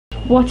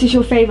What is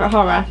your favourite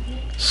horror?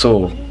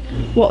 Saw.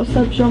 What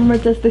subgenre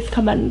does this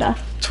come under?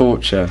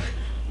 Torture.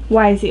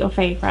 Why is it your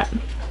favourite?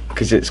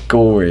 Because it's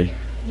gory.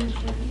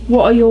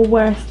 What are your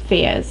worst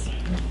fears?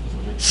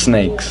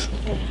 Snakes.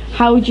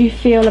 How would you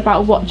feel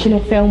about watching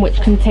a film which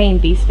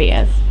contained these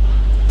fears?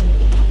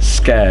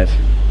 Scared.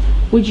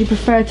 Would you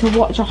prefer to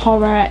watch a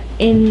horror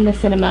in the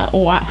cinema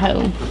or at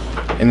home?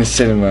 In the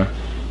cinema.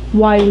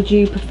 Why would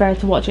you prefer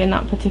to watch it in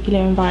that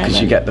particular environment?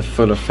 Because you get the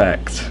full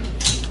effect.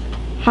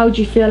 How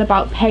do you feel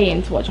about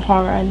paying to watch a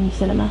horror in the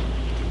cinema?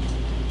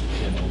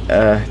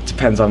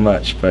 Depends on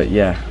much, but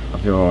yeah, I'll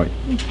be alright.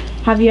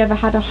 Have you ever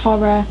had a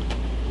horror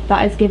that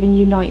has given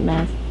you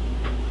nightmares?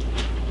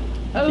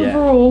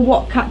 Overall,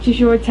 what catches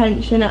your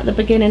attention at the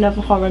beginning of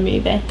a horror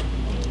movie?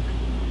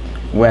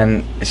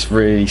 When it's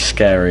really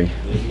scary.